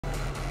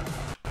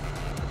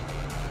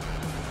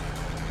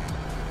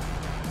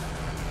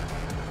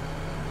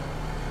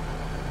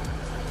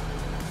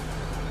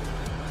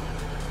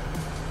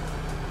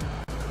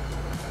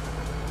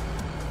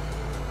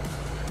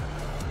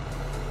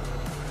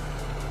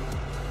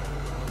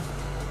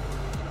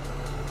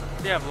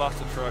They have lots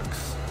of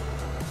trucks.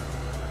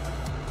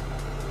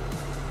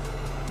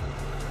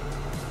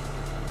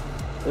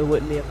 It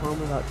wouldn't be a farm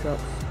without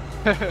trucks.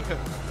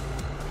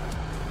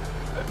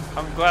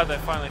 I'm glad they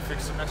finally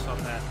fixed the mess on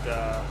that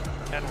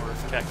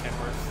Kenworth, Cat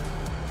Kenworth.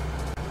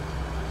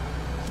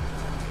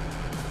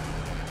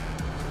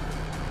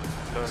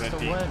 So it'd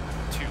be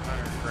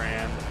 200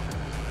 grand.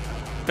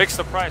 Fixed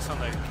the price on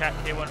the Cat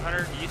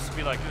K100. It used to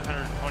be like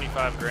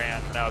 225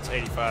 grand. Now it's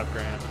 85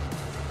 grand.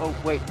 Oh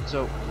wait,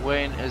 so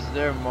Wayne, is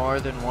there more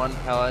than one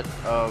pallet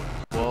of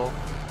wool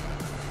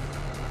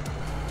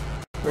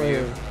for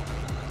you?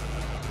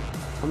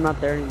 I'm not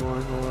there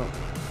anymore. Hold up.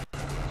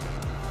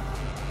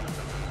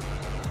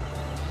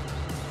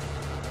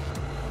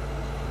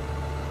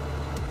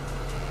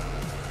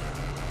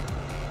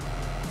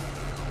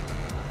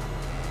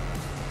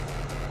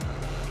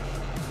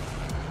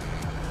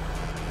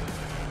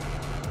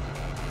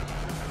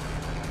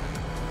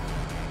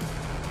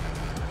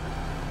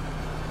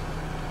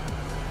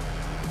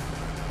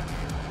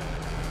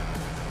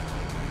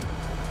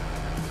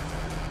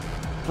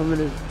 I'm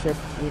gonna check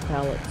the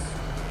pallets.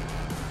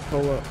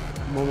 Hold up.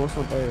 I'm almost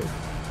on third.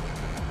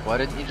 Why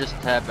didn't you just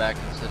tab back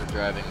instead of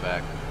driving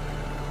back?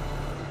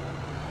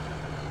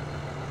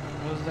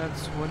 Because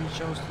that's what he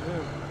chose to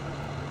do.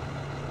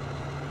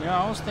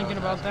 Yeah, I was thinking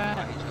about that.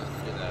 Why he chose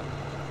to do that.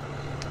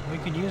 We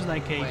could use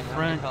like a Wait, how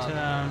front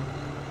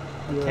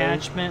many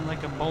attachment,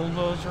 like a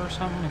bulldozer or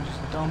something, and just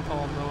dump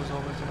all those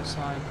over to the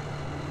side.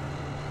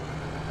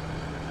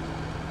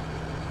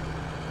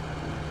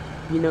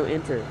 You know,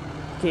 enter.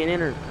 Can't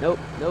enter. Nope.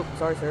 Nope.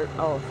 Sorry, sir.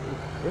 Oh,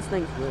 shoot. This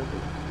thing's broken.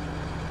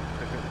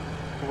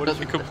 What are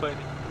you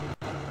complaining?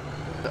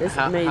 This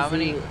How many?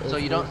 amazing. So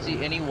you don't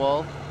see any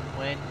wool,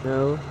 Wayne?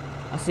 No.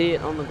 I see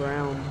it on the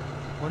ground.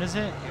 What is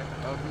it?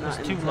 Not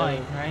It's in too the light,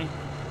 tail. right?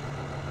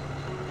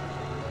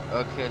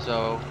 Okay,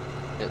 so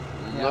it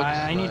Yeah, looks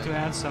I need like- to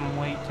add some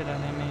weight to that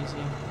MAZ.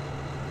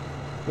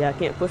 Yeah, I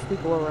can't push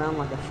people around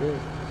like I should.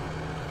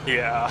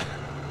 Yeah.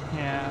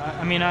 Yeah,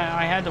 I mean,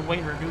 I had the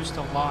weight reduced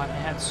a lot. It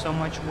had so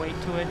much weight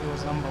to it, it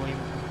was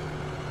unbelievable.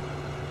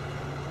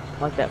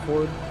 Like that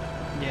Ford.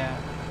 Yeah.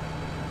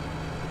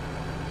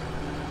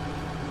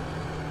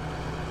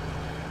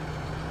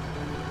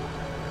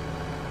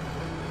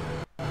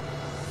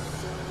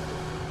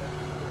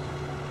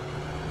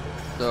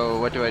 So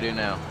what do I do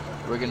now?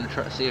 We're gonna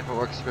try see if it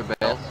works for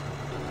bales.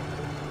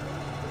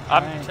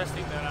 I'm Right.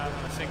 testing that out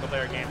on a single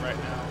player game right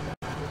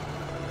now.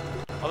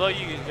 Although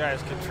you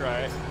guys could try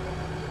it.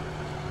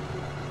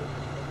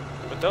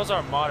 But those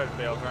are modded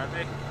bales, aren't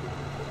they?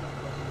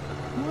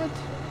 What?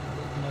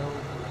 No.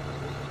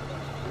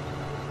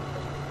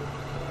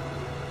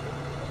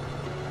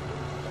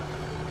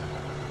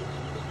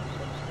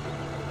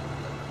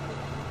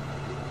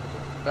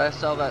 Did I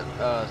sell that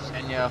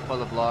Scania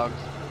full of logs?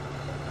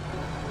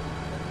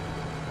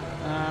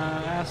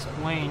 Ask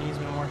Wayne, he's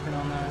been working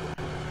on that.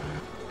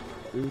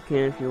 You can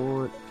if you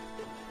want.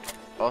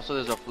 Also,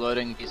 there's a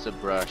floating piece of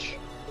brush.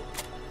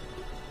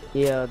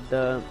 Yeah,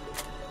 the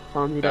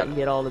Fonzie Got doesn't it.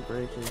 get all the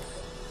branches.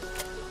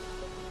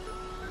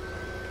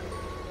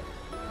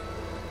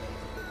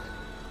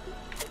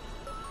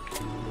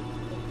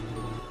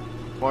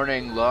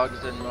 Warning,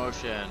 logs in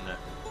motion.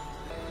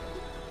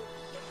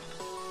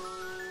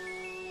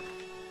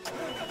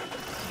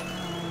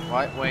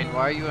 Wayne,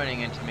 why are you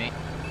running into me?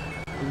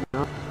 I'm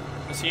not.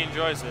 Because he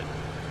enjoys it.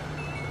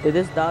 Dude,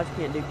 this Dodge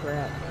can't do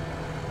crap.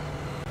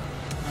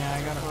 Yeah,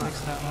 I gotta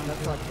fix that one That's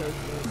too. why I chose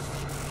this.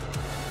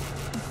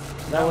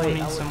 That one way,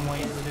 needs I some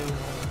weight wouldn't- too.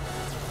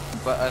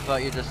 But I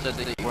thought you just said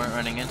that you weren't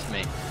running into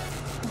me.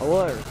 I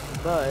was,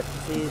 but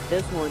see,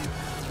 this one,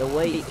 the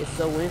weight is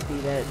so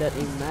wimpy that it doesn't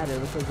even matter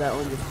because that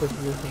one just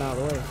pushes this one out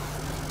of the way.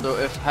 So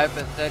if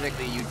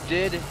hypothetically you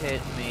did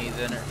hit me,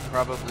 then it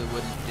probably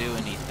wouldn't do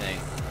anything.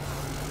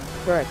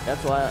 Correct.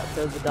 That's why I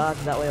chose the Dodge.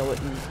 That way I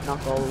wouldn't knock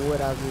all the wood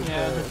out of the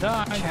Yeah, the trailer.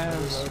 Dodge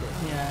has,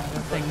 yeah,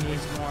 that thing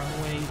needs more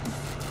weight.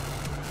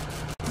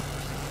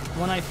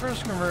 When I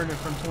first converted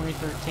from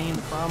 2013,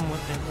 the problem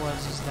with it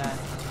was that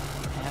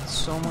it had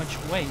so much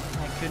weight,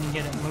 I couldn't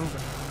get it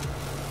moving.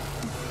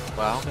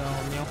 Wow. So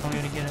the only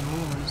way to get it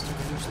moving is to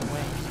reduce the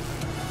weight.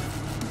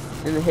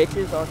 And the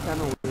hitches are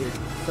kind of weird.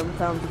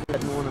 Sometimes it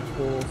doesn't want to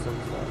pull some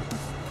stuff.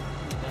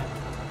 Yeah.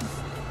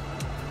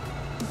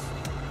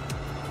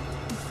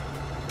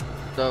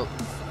 So,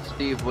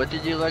 Steve, what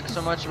did you like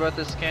so much about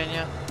the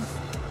Scania?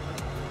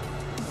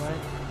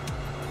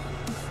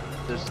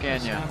 What? The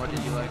Scania, what did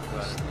you like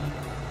about it?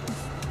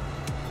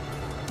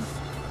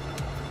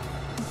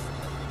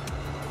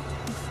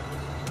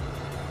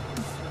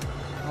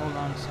 Hold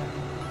on a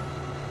second.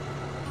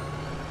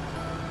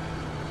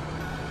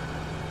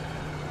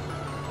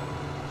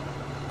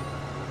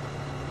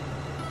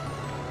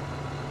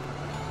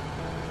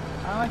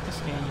 I like the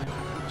Scania.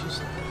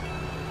 Just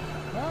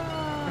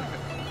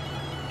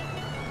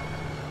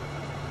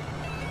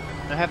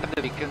I have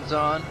the beacons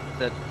on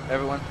that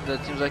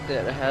seems like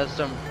that it has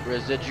some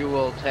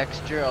residual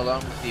texture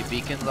along with the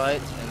beacon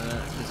lights, and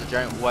then there's a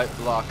giant white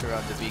block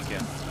around the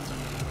beacon.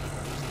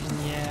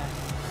 yeah,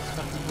 it's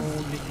got the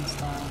old beacon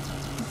style.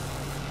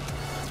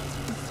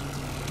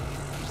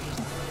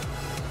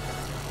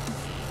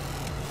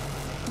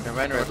 The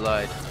red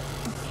light.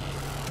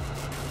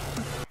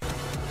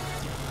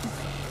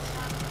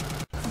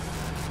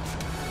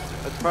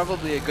 It's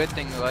probably a good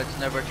thing the lights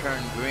never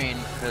turned green,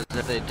 because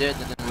if they did,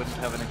 then they wouldn't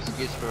have an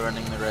excuse for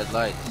running the red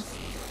lights.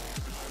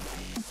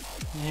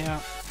 Yeah.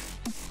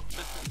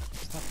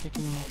 Stop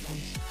kicking my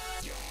face.